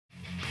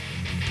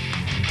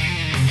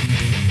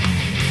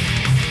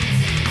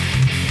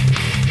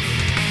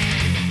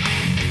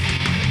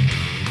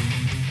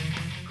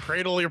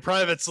cradle your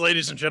privates,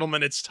 ladies and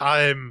gentlemen. It's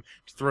time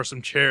to throw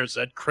some chairs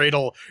at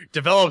Cradle,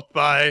 developed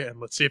by,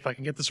 and let's see if I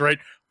can get this right,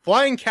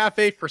 Flying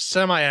Cafe for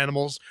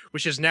Semi-Animals,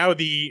 which is now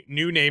the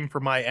new name for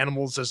my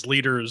Animals as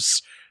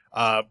Leaders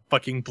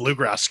fucking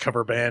bluegrass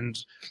cover band.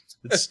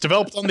 It's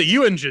developed on the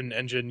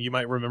U-Engine. You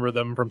might remember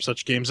them from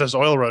such games as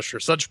Oil Rush or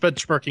such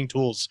benchmarking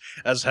tools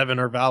as Heaven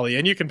or Valley.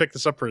 And you can pick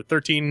this up for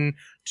 $13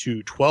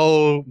 to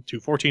 $12 to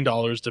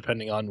 $14,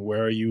 depending on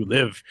where you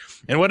live.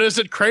 And what is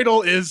it?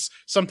 Cradle is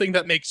something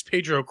that makes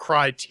Pedro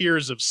cry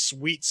tears of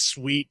sweet,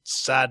 sweet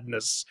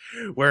sadness,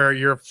 where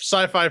your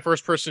sci-fi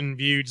first-person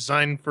view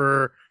designed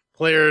for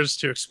players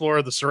to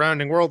explore the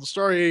surrounding world. The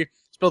story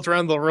is built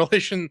around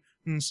the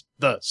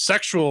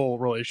sexual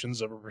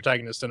relations of a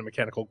protagonist and a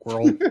mechanical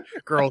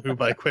girl who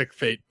by quick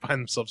fate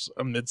find themselves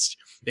amidst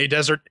a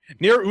desert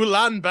near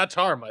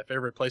Ulaanbaatar, my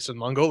favorite place in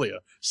Mongolia.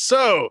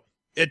 So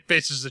it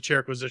faces the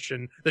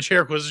CHAIRQUISITION. The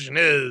CHAIRQUISITION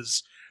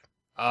is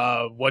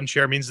 1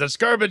 chair means that it's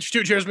garbage,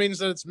 2 chairs means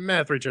that it's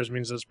meh, 3 chairs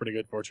means that it's pretty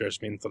good, 4 chairs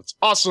means that it's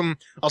awesome.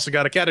 Also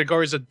got a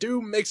categories of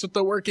Doom mixed with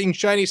the working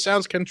shiny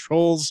sounds,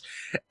 controls,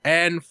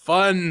 and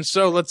fun.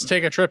 So let's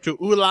take a trip to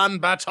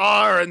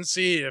Ulaanbaatar and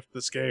see if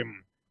this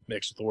game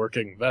makes with the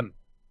working then.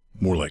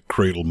 More like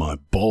cradle my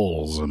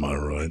balls, am I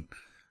right?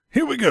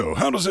 Here we go.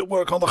 How does it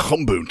work on the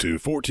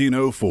Ubuntu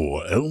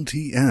 1404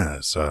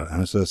 LTS?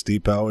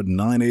 SSD powered,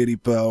 980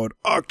 powered,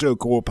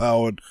 octa-core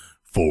powered,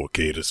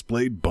 4K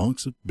displayed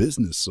box of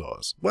business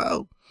sauce.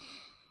 Well,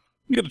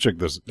 you gotta check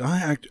this.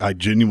 I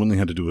genuinely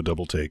had to do a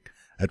double take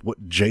at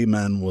what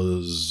J-Man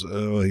was,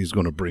 he's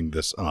gonna bring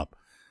this up.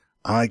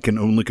 I can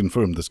only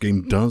confirm this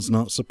game does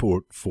not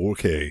support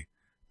 4K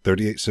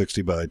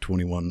 3860 by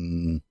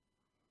 21...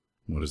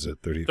 What is it?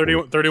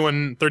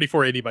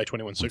 3480 by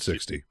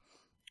 2160.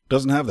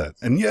 Doesn't have that.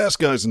 And yes,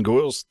 guys and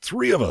girls,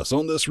 3 of us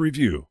on this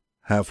review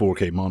have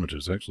 4K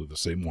monitors. Actually, the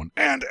same one.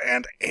 And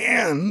at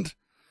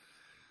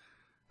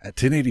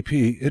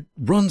 1080p, it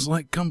runs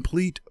like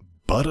complete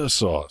butter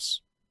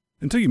sauce.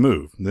 Until you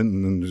move,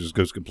 then it just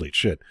goes complete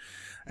shit.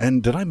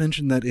 And did I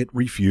mention that it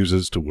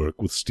refuses to work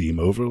with Steam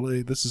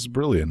Overlay? This is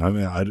brilliant. I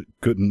mean, I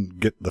couldn't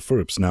get the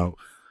FERPs. Now,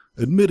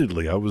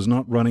 admittedly, I was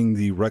not running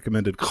the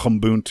recommended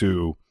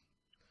Ubuntu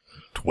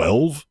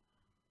 12?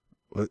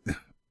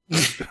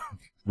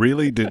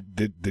 Really?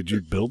 Did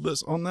you build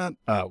this on that?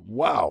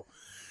 Wow.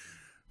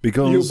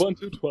 Because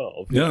Ubuntu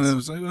 12. Yeah, Yes. I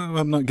was like, well,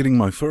 I'm not getting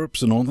my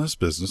FERPs and all this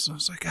business. I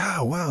was like,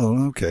 well,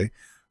 okay.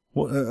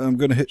 Well, I'm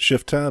going to hit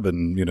Shift Tab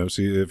and,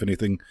 see if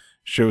anything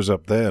shows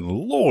up there. And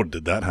Lord,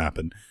 did that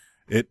happen.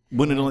 It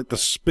went into like the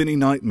spinny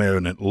nightmare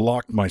and it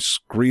locked my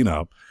screen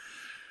up.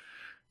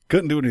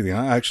 Couldn't do anything.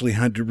 I actually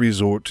had to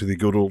resort to the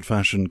good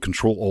old-fashioned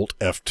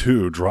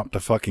Control-Alt-F2, drop to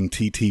fucking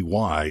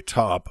TTY,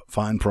 top,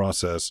 find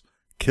process,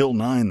 kill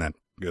 9,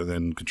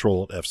 then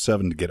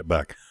Control-Alt-F7 to get it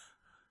back.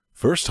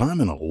 First time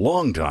in a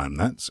long time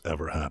that's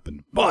ever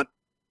happened. But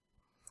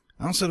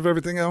outside of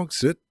everything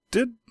else, it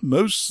did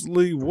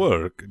mostly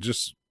work.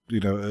 Just,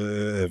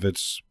 if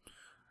it's...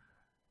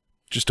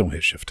 Just don't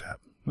hit Shift-Tab.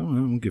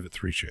 I'll give it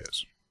 3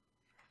 shares.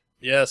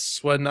 Yes,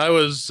 when I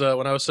was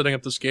setting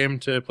up this game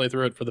to play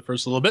through it for the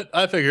first little bit,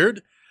 I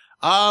figured,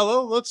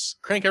 well, let's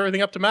crank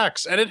everything up to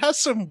max. And it has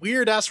some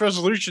weird-ass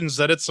resolutions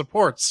that it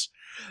supports,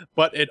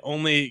 but it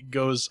only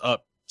goes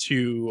up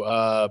to,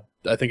 I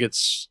think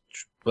it's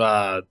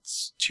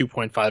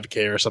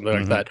 2.5K or something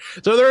like that.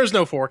 So there is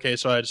no 4K,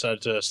 so I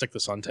decided to stick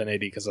this on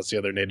 1080 because that's the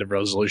other native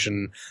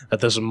resolution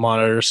that this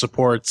monitor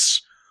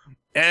supports.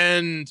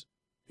 And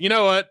you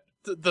know what?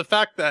 The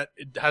fact that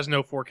it has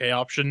no 4K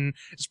option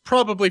is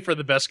probably for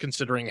the best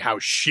considering how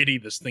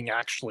shitty this thing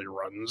actually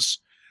runs.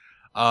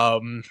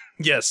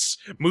 Yes,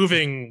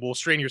 moving will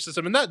strain your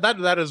system, and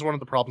that is one of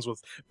the problems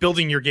with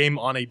building your game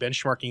on a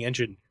benchmarking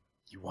engine.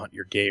 You want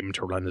your game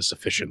to run as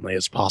efficiently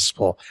as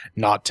possible,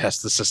 not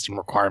test the system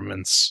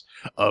requirements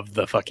of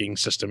the fucking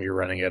system you're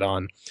running it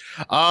on.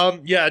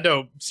 Yeah,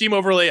 no, Steam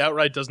Overlay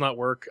outright does not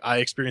work. I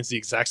experienced the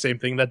exact same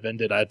thing that Ben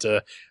did. I had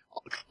to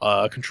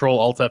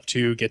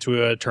Control-Alt-F2, get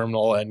to a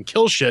terminal, and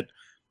kill shit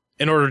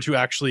in order to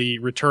actually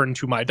return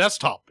to my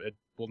desktop. It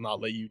will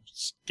not let you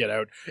get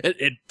out.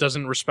 It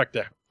doesn't respect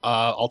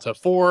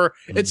Alt-F4.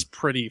 It's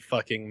pretty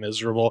fucking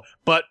miserable,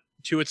 but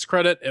to its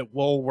credit, it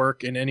will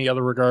work in any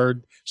other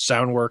regard.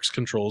 Sound works,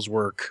 controls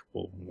work,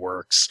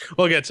 works.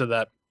 We'll get to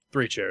that.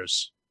 3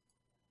 chairs.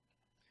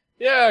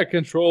 Yeah,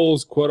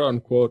 controls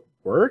quote-unquote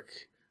work,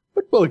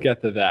 but we'll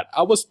get to that.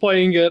 I was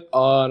playing it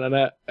on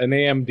an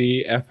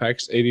AMD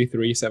FX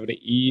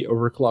 8370E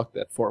overclocked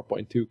at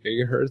 4.2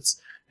 gigahertz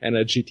and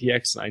a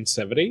GTX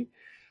 970.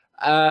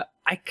 I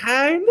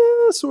kind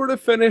of sort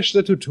of finished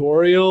the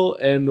tutorial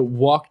and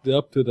walked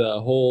up to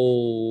the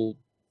whole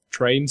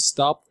train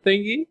stop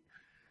thingy.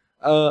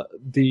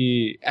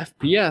 The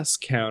FPS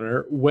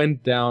counter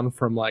went down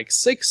from like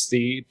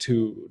 60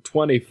 to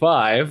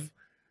 25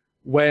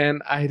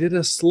 when I did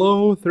a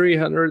slow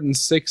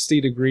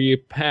 360-degree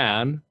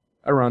pan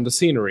around the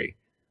scenery.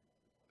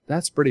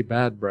 That's pretty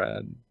bad,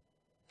 Brad.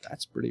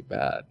 That's pretty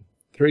bad.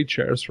 3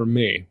 chairs from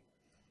me.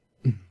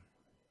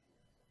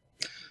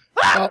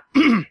 Well,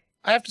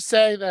 I have to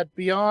say that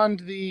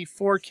beyond the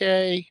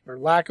 4K or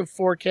lack of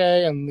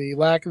 4K and the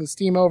lack of the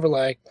Steam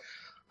overlay,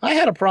 I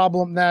had a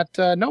problem that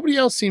nobody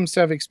else seems to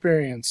have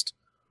experienced.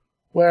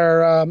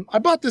 Where I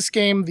bought this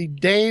game the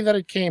day that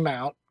it came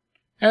out,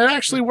 and it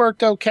actually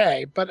worked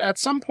okay. But at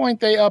some point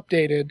they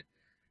updated,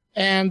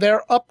 and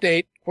their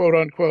update, quote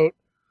unquote,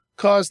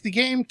 caused the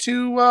game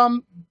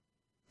to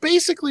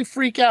basically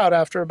freak out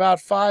after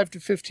about 5 to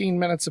 15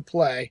 minutes of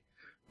play,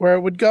 where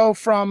it would go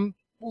from,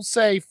 we'll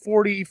say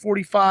 40,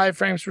 45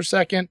 frames per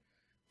second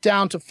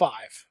down to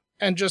 5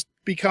 and just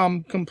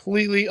become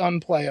completely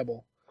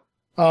unplayable.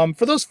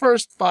 For those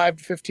first 5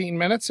 to 15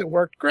 minutes, it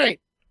worked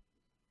great.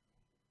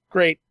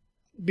 Great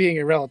being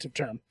a relative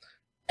term.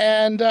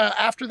 And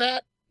after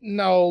that,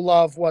 no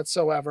love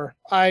whatsoever.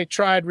 I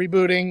tried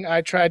rebooting.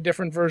 I tried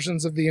different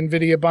versions of the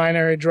NVIDIA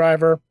binary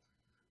driver.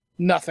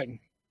 Nothing.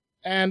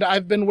 And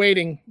I've been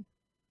waiting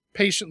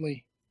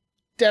patiently,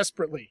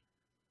 desperately,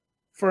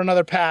 for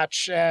another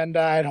patch, and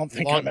I don't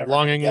think I'm ever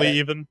longingly gonna get it.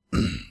 even.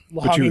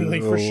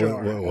 Longingly for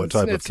sure. What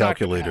type of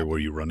calculator were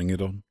you running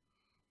it on?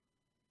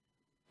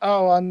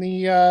 Oh, on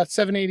the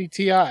 780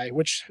 Ti,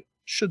 which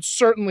should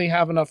certainly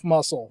have enough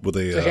muscle. With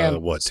a, to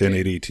handle what, this game.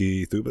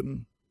 1080T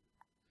Thuban?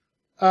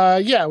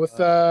 Yeah, with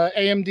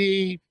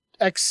AMD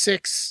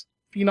X6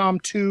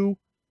 Phenom 2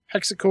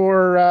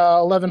 Hexacore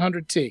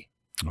 1100T.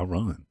 All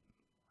right.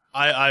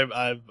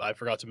 I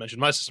forgot to mention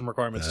my system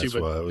requirements That's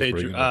too, why I but was Paige,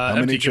 bringing it up. How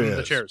many empty, give them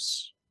the chairs?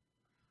 chairs.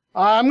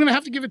 I'm going to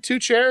have to give it 2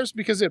 chairs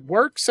because it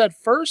works at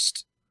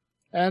first,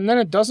 and then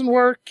it doesn't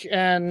work,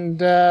 and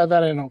that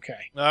ain't okay.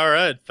 All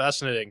right,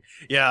 fascinating.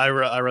 Yeah, I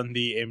run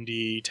the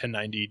AMD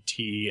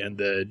 1090T and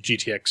the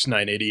GTX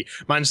 980.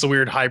 Mine's the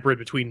weird hybrid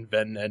between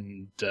Ven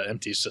and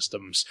MT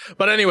systems.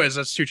 But anyways,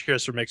 that's 2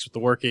 chairs for mix with the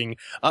working.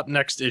 Up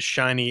next is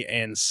Shiny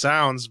and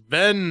Sounds.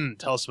 Ven,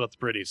 tell us about the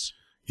pretties.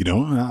 You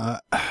know,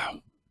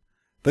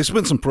 they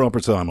spent some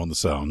proper time on the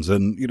sounds,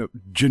 and, you know,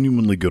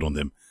 genuinely good on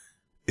them.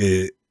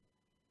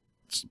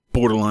 It's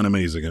borderline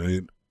amazing. I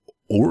mean,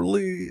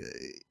 orally,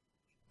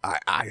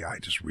 I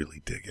just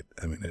really dig it.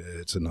 I mean,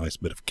 it's a nice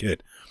bit of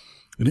kit.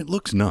 And it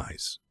looks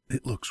nice.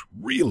 It looks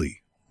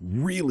really,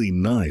 really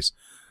nice.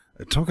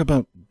 Talk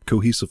about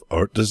cohesive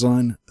art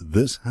design.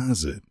 This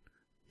has it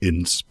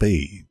in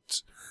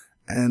spades.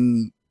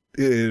 And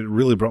it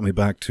really brought me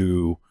back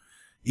to,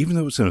 even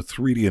though it's in a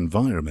 3D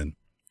environment,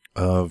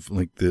 of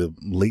like the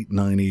late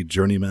 90s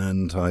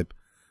journeyman type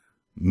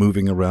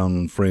moving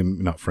around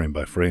not frame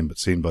by frame, but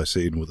scene by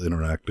scene with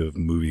interactive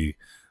movie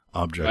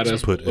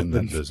objects put in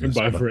that business.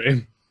 Frame by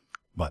frame.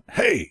 But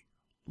hey,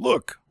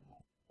 look,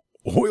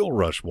 oil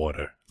rush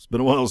water. It's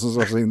been a while since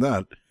I've seen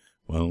that.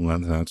 Well,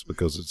 that's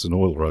because it's an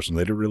oil rush, and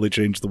they didn't really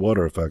change the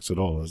water effects at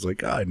all. I was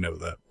like, I know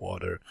that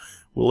water.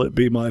 Will it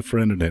be my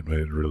friend? And it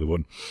really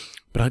wouldn't.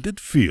 But I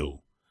did feel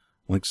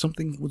like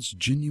something was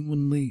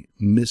genuinely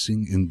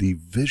missing in the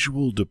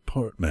visual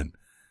department.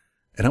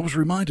 And I was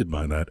reminded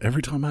by that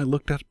every time I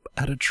looked at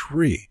a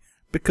tree,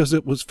 because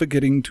it was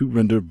forgetting to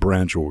render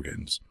branch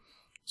organs.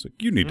 It's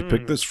like, you need to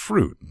pick this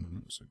fruit.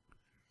 Like,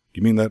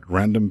 you mean that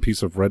random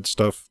piece of red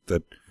stuff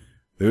that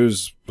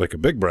there's like a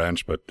big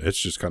branch, but it's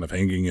just kind of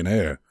hanging in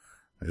air?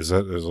 Is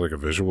like a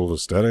visual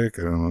aesthetic?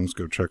 I don't know, let's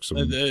go check some.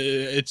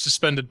 It's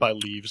suspended by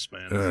leaves,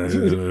 man.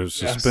 It's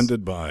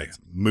suspended by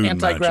moon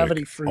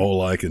Anti-gravity magic. fruit.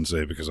 All I can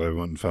say, because I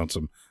went and found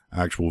some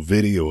actual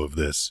video of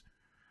this.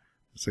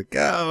 It's like,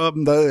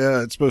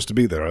 it's supposed to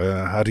be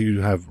there. How do you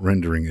have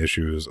rendering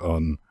issues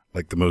on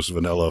like the most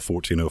vanilla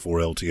 1404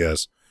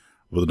 LTS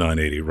with a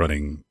 980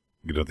 running,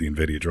 you know, the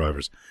NVIDIA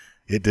drivers?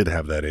 It did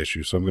have that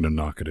issue, so I'm going to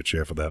knock it a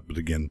chair for that. But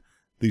again,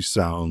 these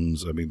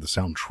sounds, I mean, the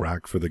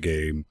soundtrack for the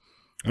game,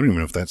 I don't even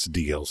know if that's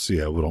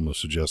DLC. I would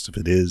almost suggest if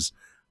it is,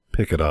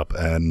 pick it up.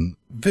 And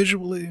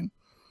visually,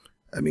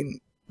 I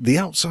mean, the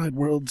outside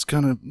world's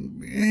kind of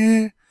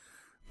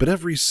but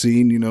every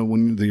scene, you know,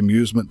 when the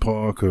amusement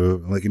park or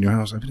like in your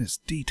house, I mean, it's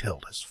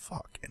detailed as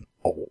fucking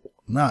old.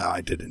 Nah,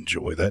 I did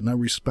enjoy that, and I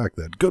respect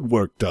that. Good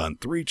work done.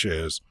 3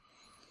 chairs.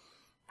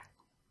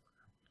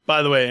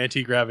 By the way,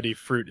 Anti-Gravity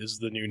Fruit is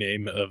the new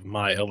name of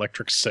my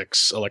Electric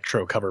 6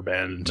 electro cover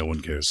band. No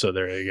one cares. So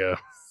there you go.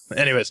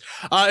 Anyways,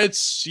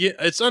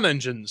 it's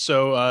unengined,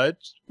 so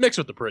it's mixed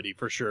with the pretty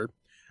for sure.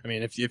 I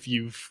mean, if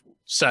you've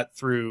sat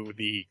through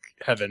the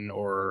Heaven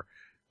or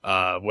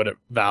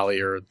Valley,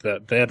 or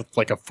they had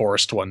like a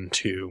forest one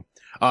too.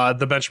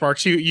 The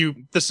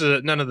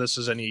benchmarks, none of this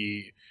is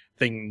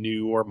anything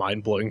new or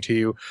mind blowing to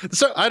you.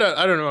 So I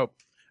don't know.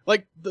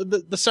 Like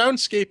the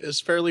soundscape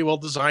is fairly well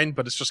designed,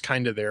 but it's just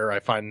kind of there.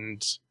 I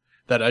find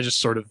that I just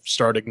sort of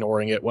start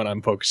ignoring it when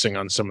I'm focusing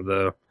on some of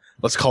the,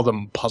 let's call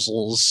them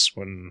puzzles,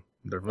 when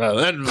they're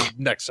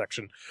next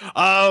section.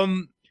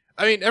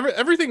 I mean,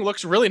 everything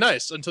looks really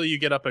nice until you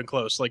get up and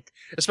close. Like,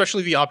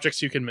 especially the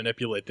objects you can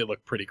manipulate, they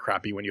look pretty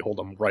crappy when you hold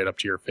them right up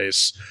to your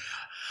face.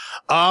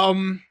 I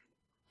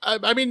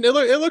mean,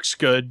 it looks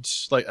good.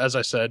 Like, as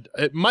I said,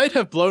 it might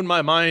have blown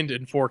my mind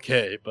in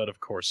 4K, but of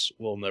course,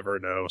 we'll never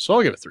know. So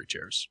I'll give it 3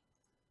 chairs.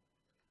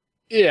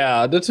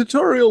 Yeah, the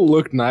tutorial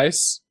looked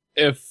nice.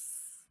 If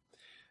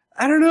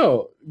I don't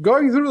know.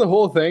 Going through the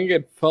whole thing,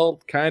 it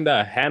felt kind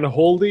of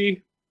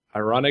hand-holdy,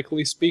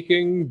 ironically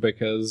speaking,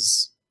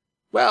 because,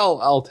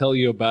 well, I'll tell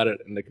you about it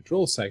in the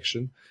control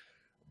section.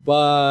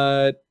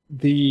 But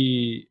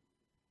the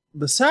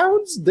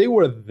sounds, they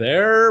were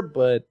there,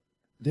 but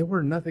they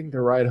were nothing to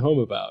write home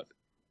about.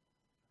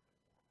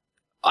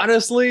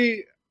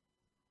 Honestly,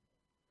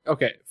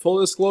 okay, full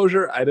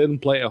disclosure, I didn't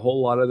play a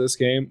whole lot of this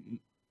game.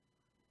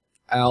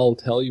 I'll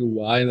tell you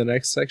why in the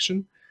next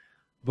section.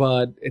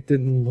 But it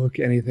didn't look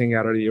anything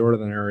out of the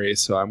ordinary,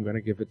 so I'm going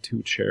to give it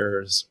 2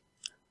 chairs.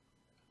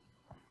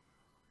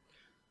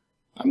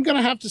 I'm going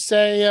to have to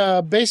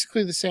say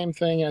basically the same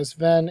thing as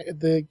Ven.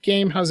 The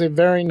game has a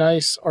very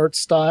nice art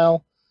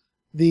style.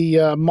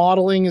 The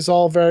modeling is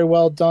all very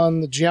well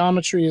done. The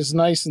geometry is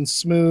nice and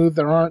smooth.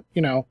 There aren't,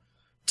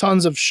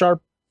 tons of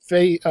sharp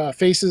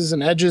faces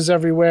and edges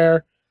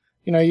everywhere.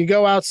 You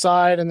go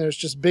outside and there's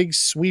just big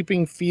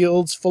sweeping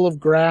fields full of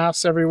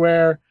grass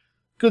everywhere.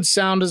 Good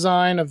sound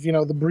design of,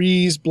 the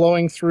breeze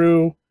blowing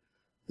through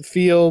the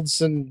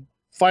fields and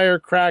fire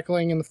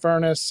crackling in the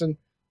furnace, and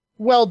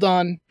well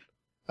done.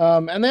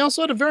 And they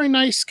also had a very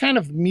nice kind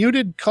of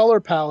muted color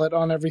palette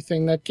on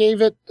everything that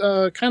gave it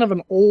kind of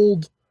an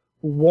old,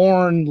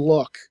 worn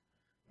look,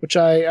 which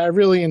I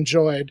really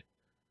enjoyed.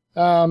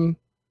 Can't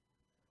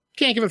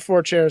give it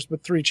 4 chairs,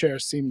 but 3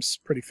 chairs seems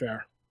pretty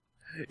fair.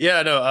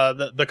 Yeah, no,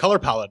 the color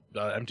palette,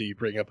 MD, you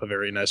bring up a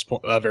very nice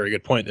point, a very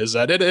good point, is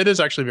that it is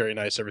actually very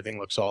nice. Everything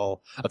looks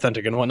all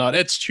authentic and whatnot.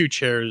 It's 2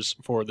 chairs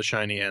for the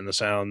shiny and the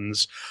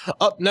sounds.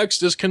 Up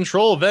next is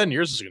Control. Ven,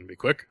 yours is going to be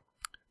quick.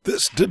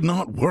 This did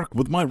not work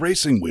with my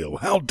racing wheel.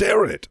 How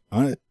dare it?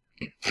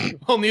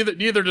 Well,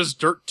 neither does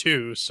Dirt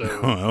 2, so...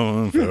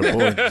 Oh, fair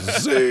point.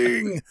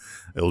 Zing!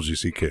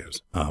 L.G.C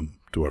cares.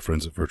 To our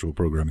friends at Virtual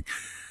Programming.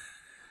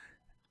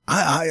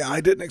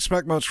 I didn't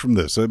expect much from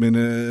this. I mean,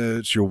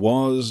 it's your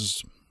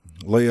WAS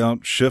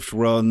layout, shift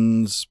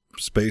runs,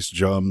 space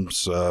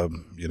jumps,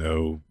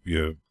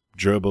 your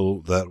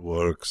gerbil, that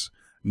works.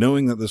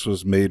 Knowing that this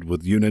was made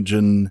with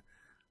Unigine,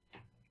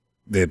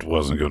 it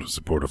wasn't going to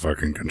support a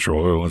fucking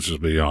controller, let's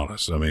just be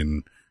honest. I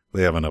mean,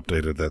 they haven't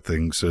updated that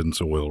thing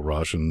since Oil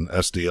Rush, and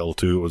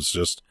SDL2 was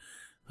just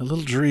a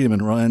little dream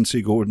in Ryan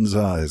C. Gordon's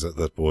eyes at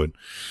that point.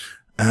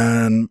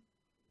 And...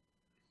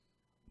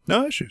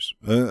 no issues.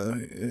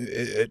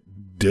 It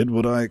did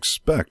what I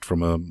expect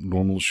from a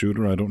normal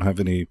shooter. I don't have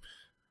any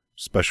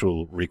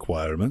special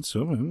requirements,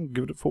 so I'll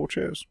give it 4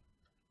 chairs.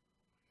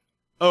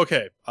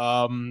 Okay.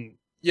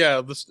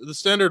 Yeah, the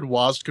standard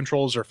WASD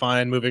controls are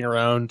fine, moving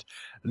around.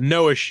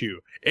 No issue.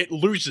 It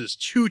loses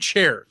 2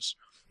 chairs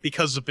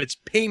because of its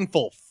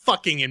painful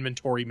fucking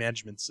inventory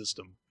management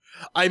system.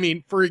 I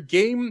mean, for a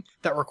game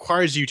that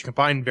requires you to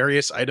combine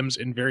various items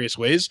in various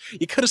ways,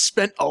 you could have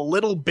spent a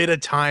little bit of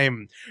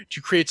time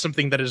to create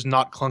something that is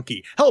not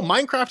clunky. Hell,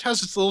 Minecraft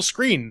has its little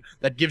screen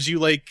that gives you,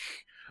 like,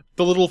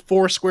 the little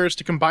 4 squares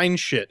to combine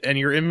shit and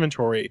your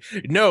inventory.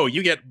 No,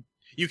 you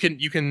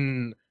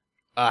can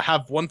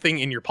have one thing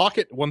in your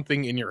pocket, one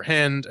thing in your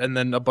hand, and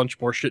then a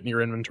bunch more shit in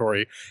your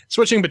inventory.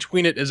 Switching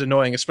between it is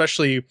annoying,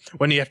 especially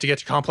when you have to get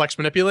to complex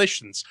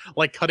manipulations,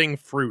 like cutting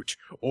fruit,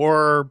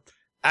 or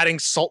adding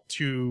salt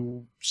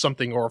to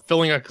something, or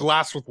filling a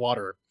glass with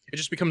water. It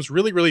just becomes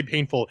really, really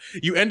painful.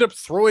 You end up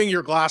throwing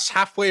your glass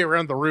halfway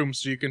around the room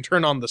so you can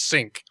turn on the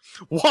sink,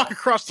 walk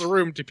across the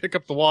room to pick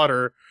up the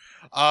water,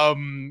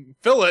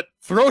 fill it,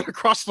 throw it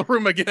across the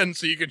room again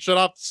so you can shut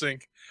off the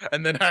sink,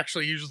 and then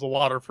actually use the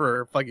water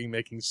for fucking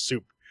making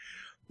soup.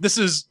 This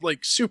is,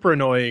 like, super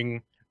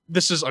annoying.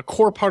 This is a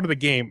core part of the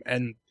game,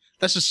 and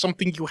this is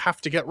something you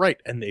have to get right,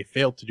 and they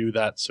failed to do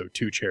that, so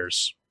 2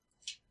 chairs.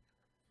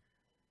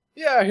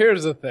 Yeah,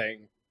 here's the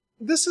thing.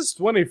 This is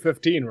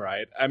 2015,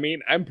 right? I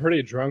mean, I'm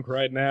pretty drunk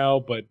right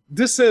now, but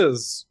this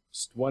is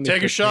 2015.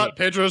 Take a shot.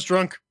 Pedro's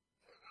drunk.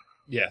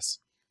 Yes.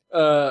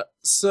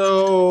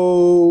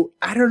 So,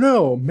 I don't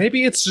know.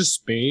 Maybe it's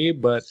just me,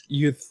 but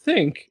you'd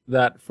think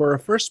that for a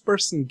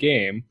first-person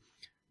game,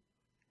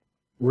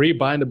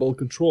 rebindable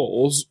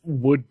controls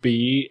would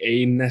be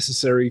a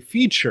necessary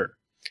feature,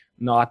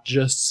 not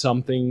just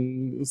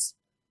something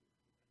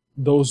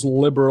those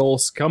liberal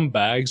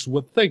scumbags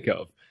would think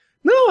of.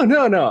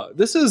 No.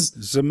 This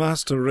is... the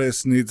master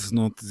race needs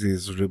not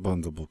these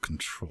rebindable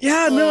controls.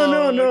 Yeah,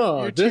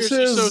 no. This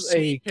is so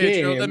a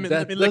Pedro. game Let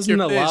that me doesn't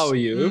allow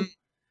you...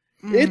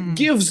 It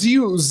gives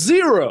you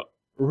 0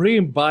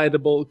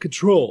 rebindable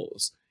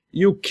controls.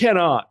 You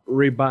cannot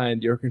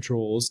rebind your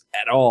controls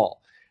at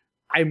all.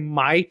 I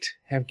might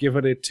have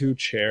given it 2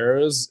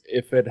 chairs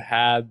if it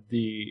had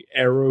the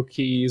arrow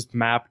keys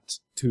mapped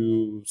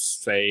to,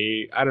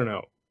 say, I don't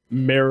know,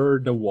 mirror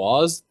the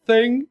WAS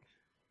thing.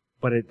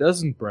 But it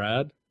doesn't,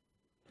 Brad.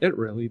 It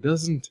really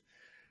doesn't.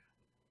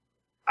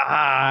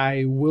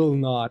 I will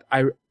not.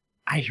 I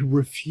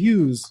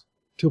refuse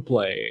to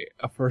play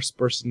a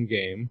first-person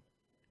game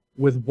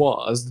with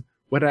WASD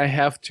when I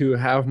have to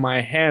have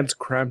my hands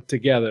cramped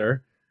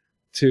together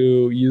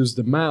to use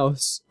the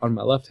mouse on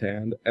my left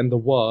hand and the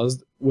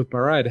WASD with my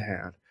right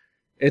hand.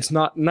 It's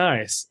not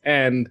nice.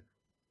 And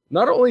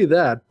not only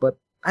that, but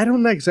I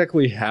don't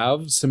exactly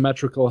have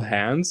symmetrical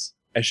hands,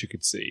 as you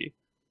could see.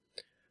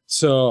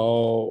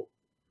 So,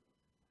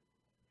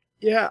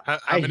 yeah.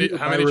 How many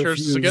chairs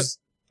does it get?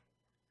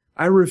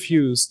 I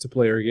refuse to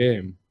play your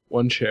game.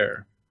 1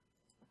 chair.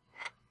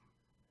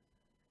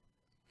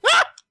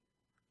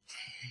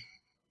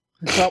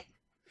 Well,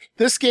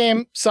 this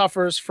game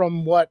suffers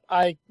from what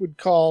I would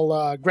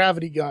call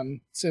gravity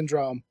gun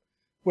syndrome,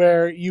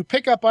 where you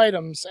pick up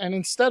items and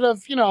instead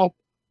of,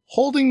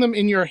 holding them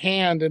in your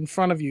hand in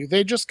front of you,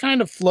 they just kind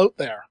of float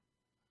there.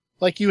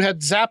 Like you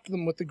had zapped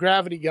them with the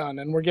gravity gun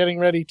and were getting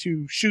ready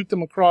to shoot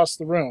them across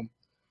the room.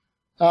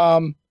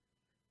 And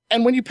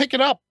when you pick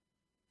it up,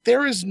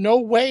 there is no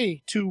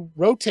way to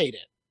rotate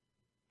it.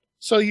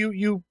 So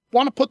you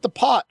want to put the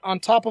pot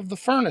on top of the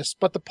furnace,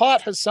 but the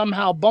pot has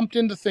somehow bumped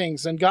into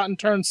things and gotten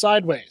turned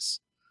sideways.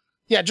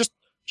 Yeah, just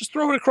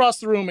throw it across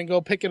the room and go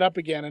pick it up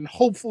again, and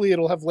hopefully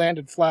it'll have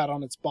landed flat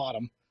on its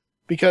bottom,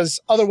 because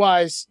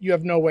otherwise you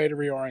have no way to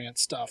reorient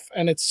stuff,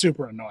 and it's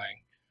super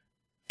annoying.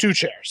 2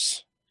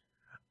 chairs.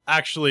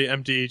 Actually,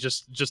 MD,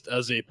 just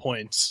as a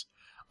point,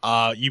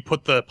 you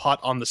put the pot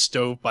on the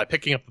stove by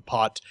picking up the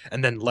pot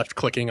and then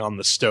left-clicking on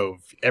the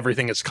stove.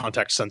 Everything is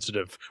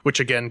context-sensitive, which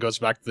again goes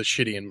back to the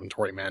shitty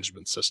inventory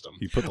management system.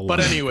 But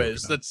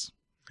anyways,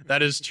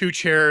 that is 2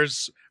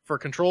 chairs for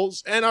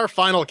controls, and our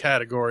final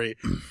category,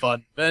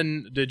 fun.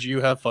 Ben, did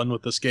you have fun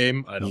with this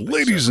game? I don't think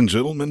Ladies so. and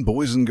gentlemen,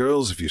 boys and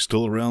girls, if you're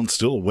still around,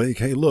 still awake,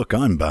 hey, look,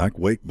 I'm back.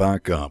 Wake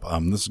back up.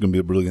 This is going to be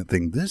a brilliant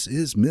thing. This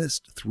is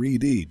Myst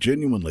 3D,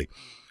 genuinely.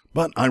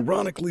 But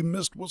ironically,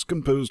 Myst was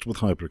composed with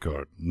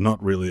HyperCard,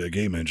 not really a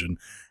game engine.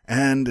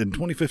 And in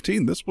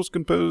 2015, this was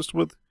composed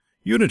with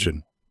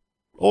Unigine,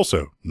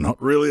 also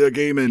not really a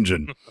game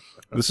engine.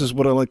 This is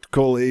what I like to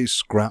call a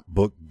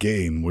scrapbook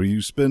game, where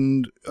you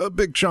spend a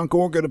big chunk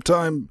of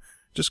time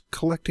just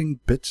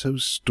collecting bits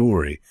of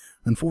story.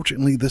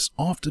 Unfortunately, this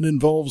often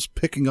involves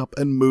picking up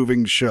and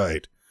moving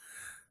shite.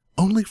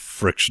 Only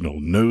Frictional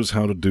knows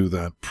how to do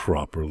that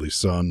properly,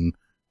 son.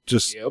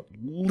 Just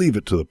leave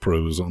it to the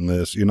pros on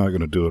this. You're not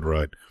going to do it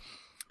right.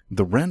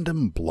 The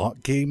random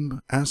block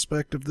game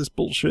aspect of this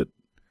bullshit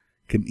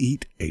can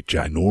eat a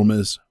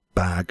ginormous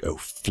bag of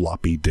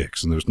floppy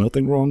dicks. And there's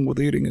nothing wrong with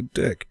eating a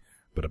dick.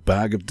 But a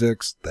bag of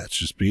dicks, that's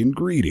just being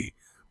greedy.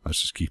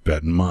 Let's just keep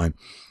that in mind.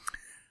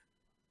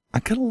 I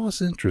kind of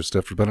lost interest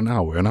after about an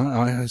hour. And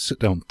I sit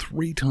down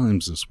 3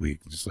 times this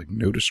week. Just like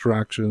no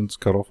distractions,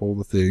 cut off all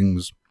the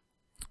things.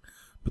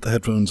 Put the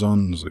headphones on.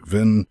 And it's like,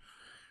 Vin,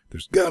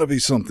 there's got to be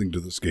something to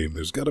this game.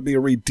 There's got to be a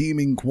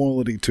redeeming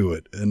quality to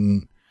it.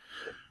 And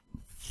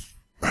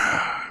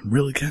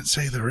really can't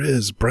say there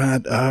is.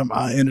 Brad,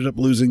 I ended up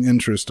losing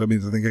interest. I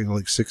mean, I think I got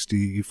like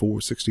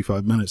 64,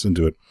 65 minutes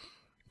into it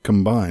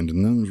combined.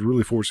 And then I was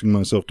really forcing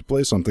myself to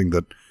play something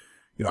that,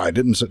 I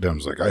didn't sit down and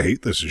was like, I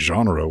hate this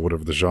genre,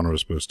 whatever the genre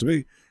is supposed to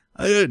be.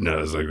 I didn't.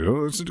 I was like,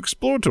 oh, it's an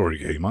exploratory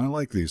game. I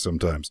like these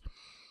sometimes.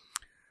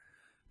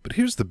 But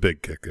here's the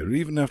big kicker.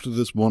 Even after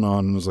this one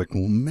on, I was like,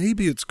 well,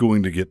 maybe it's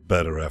going to get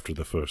better after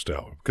the first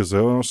hour. Because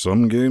there are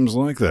some games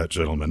like that,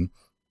 gentlemen.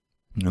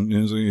 And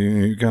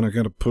you kind of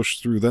got to push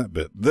through that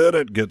bit. Then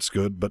it gets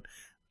good. But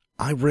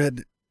I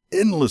read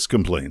endless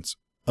complaints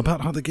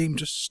about how the game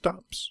just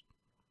stops.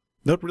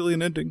 Not really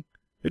an ending.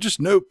 It just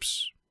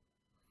nopes.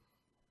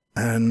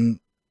 And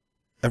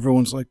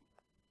everyone's like,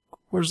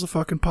 where's the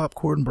fucking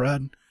popcorn,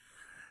 Brad?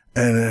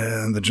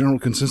 And the general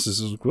consensus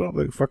is, well,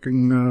 they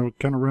fucking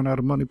kind of ran out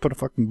of money, put a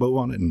fucking bow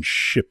on it, and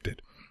shipped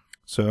it.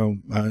 So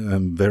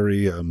I'm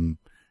very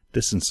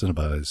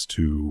disincentivized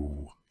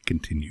to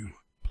continue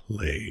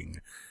playing.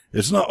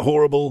 It's not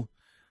horrible.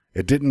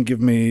 It didn't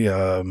give me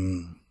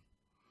any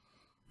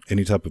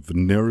type of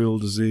venereal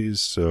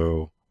disease,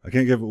 so I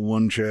can't give it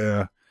 1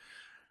 chair.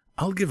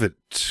 I'll give it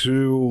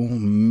 2,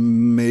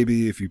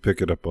 maybe if you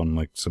pick it up on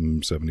like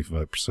some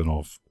 75%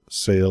 off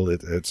sale.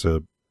 It's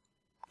a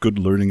good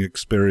learning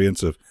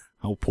experience of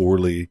how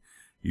poorly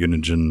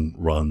Unigine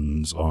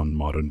runs on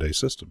modern day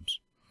systems.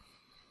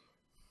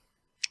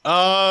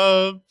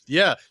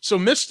 Yeah. So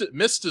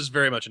Myst is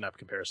very much an apt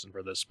comparison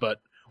for this,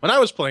 but when I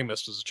was playing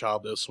Myst as a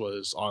child, this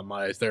was on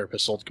my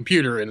therapist's old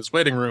computer in his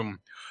waiting room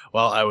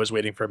while I was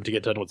waiting for him to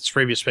get done with his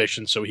previous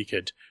patient so he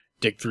could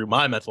dig through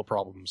my mental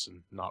problems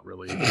and not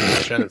really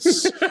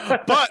chance.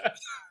 But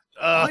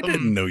I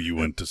didn't know you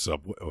went to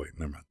Subway. Oh, wait,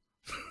 never mind.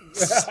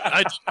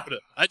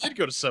 I did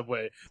go to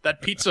Subway.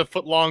 That pizza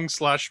footlong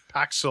 /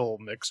 Paxil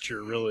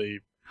mixture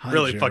really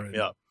fucked me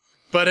up.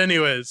 But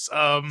anyways,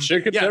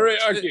 chicken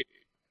teriyaki.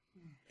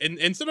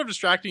 Instead of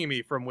distracting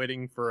me from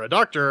waiting for a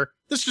doctor,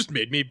 this just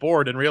made me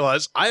bored and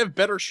realize I have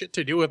better shit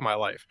to do with my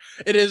life.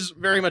 It is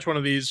very much one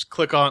of these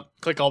click all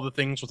the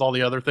things with all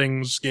the other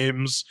things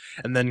games,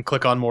 and then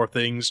click on more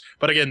things.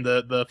 But again,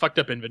 the fucked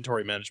up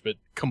inventory management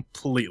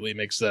completely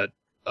makes that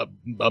a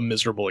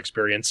miserable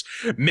experience.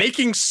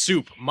 Making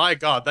soup, my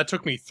god, that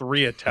took me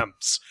 3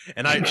 attempts,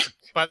 and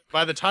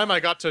by the time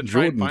I got to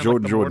try and find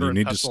Jordan, you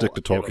need to stick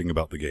to talking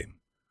about the game.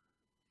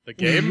 The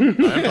game?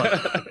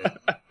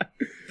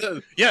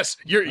 Yes,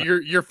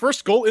 your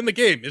first goal in the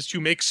game is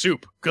to make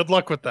soup. Good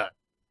luck with that.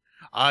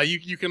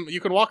 You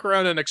can walk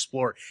around and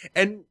explore,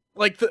 and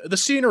like the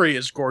scenery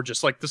is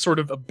gorgeous. Like the sort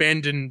of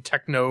abandoned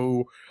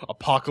techno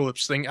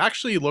apocalypse thing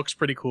actually looks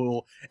pretty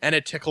cool, and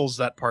it tickles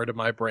that part of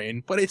my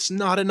brain. But it's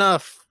not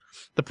enough.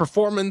 The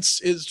performance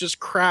is just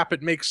crap.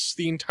 It makes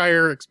the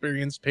entire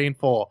experience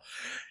painful.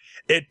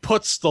 It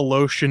puts the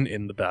lotion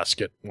in the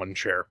basket. One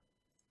chair.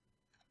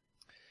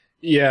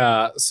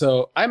 Yeah,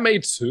 so I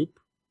made soup,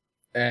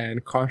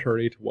 and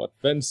contrary to what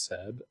Vince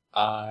said,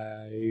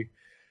 I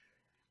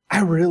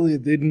really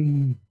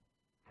didn't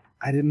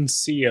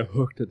see a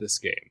hook to this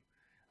game.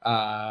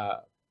 I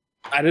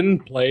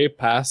didn't play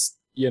past,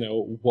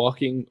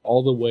 walking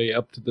all the way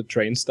up to the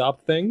train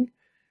stop thing.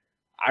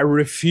 I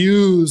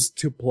refuse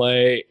to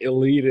play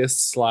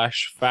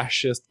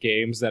elitist/fascist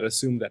games that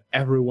assume that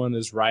everyone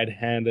is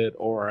right-handed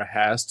or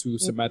has two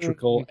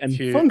symmetrical and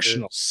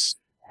functional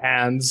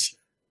hands.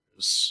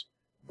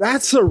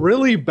 That's a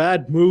really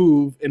bad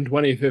move in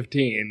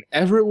 2015.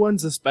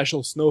 Everyone's a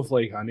special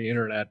snowflake on the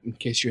internet, in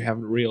case you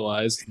haven't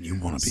realized. And you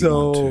want to be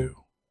one too.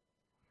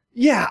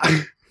 Yeah.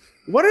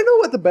 Want to know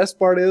what the best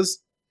part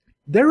is?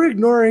 They're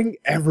ignoring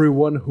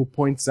everyone who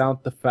points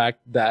out the fact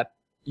that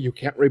you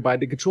can't rebind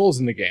the controls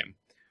in the game.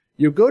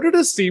 You go to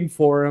the Steam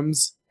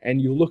forums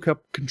and you look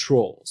up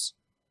controls.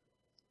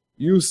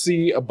 You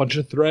see a bunch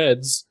of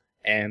threads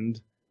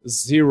and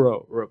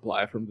zero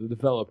reply from the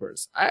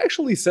developers. I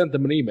actually sent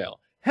them an email.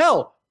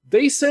 Hell,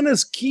 they sent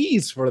us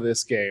keys for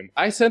this game.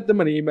 I sent them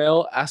an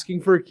email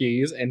asking for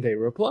keys, and they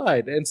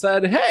replied and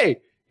said,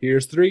 hey,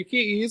 here's 3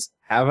 keys,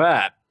 have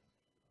at.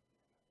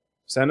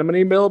 Send them an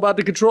email about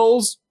the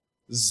controls,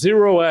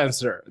 zero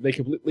answer. They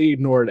completely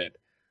ignored it.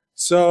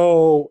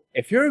 So,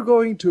 if you're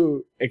going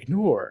to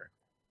ignore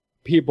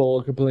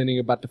people complaining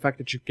about the fact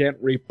that you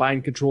can't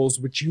rebind controls,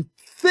 which you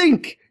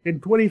think in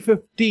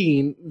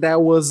 2015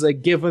 that was a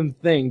given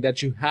thing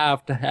that you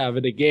have to have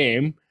in a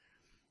game,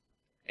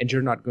 and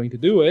you're not going to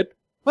do it,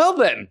 well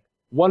then,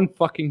 one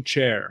fucking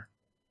chair.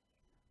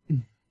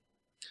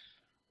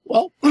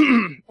 Well,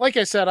 like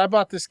I said, I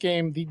bought this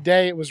game the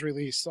day it was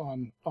released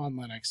on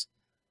Linux.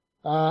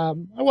 I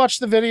watched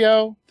the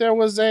video. There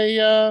was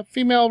a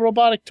female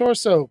robotic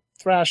torso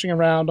thrashing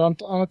around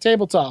on a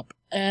tabletop,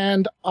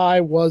 and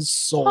I was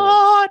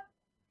sold.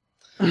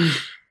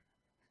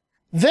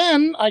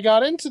 Then I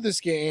got into this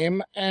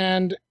game,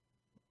 and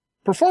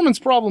performance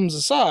problems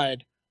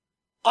aside,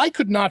 I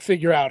could not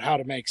figure out how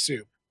to make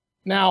soup.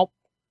 Now,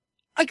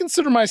 I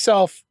consider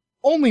myself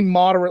only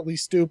moderately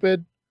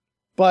stupid,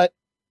 but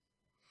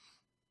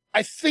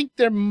I think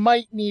there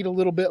might need a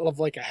little bit of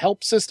like a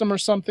help system or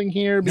something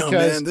here. Because no,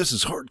 man, this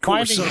is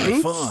hardcore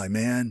sci-fi,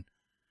 man.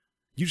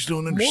 You just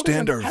don't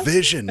understand our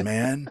vision,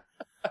 man.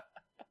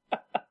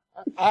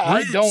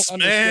 I don't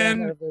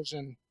understand their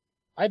vision.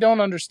 I don't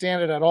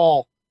understand it at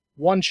all.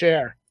 One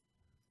chair.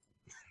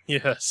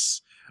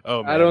 Yes.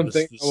 Oh, man, I don't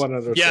think one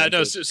understands. Yeah,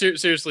 no,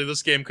 seriously,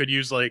 this game could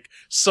use like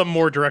some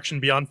more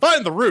direction beyond.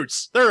 Find the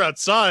roots. They're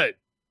outside.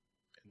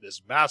 In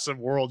this massive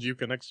world you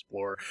can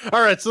explore.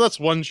 All right, so that's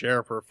one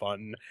chair for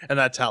fun, and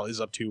that tallies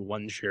up to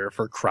one chair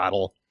for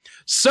Cradle.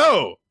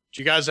 So,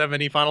 do you guys have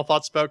any final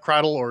thoughts about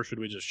Cradle, or should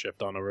we just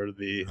shift on over to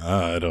the?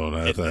 I don't.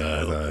 I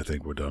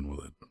think we're done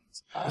with it.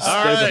 All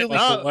right.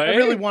 I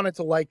really wanted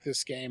to like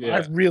this game. Yeah.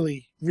 I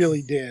really,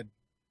 really did,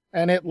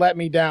 and it let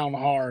me down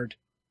hard.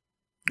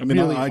 I mean,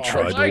 really I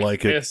tried to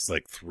like it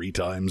like 3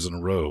 times in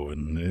a row,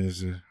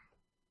 and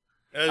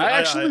I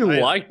actually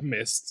liked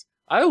Myst.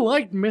 I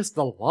liked Myst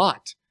a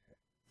lot.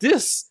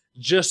 This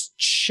just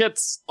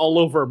shits all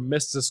over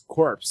Myst's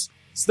corpse.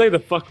 Stay the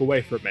fuck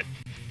away from it.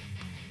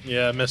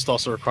 Yeah, Myst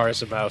also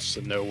requires a mouse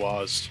and no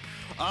WASD.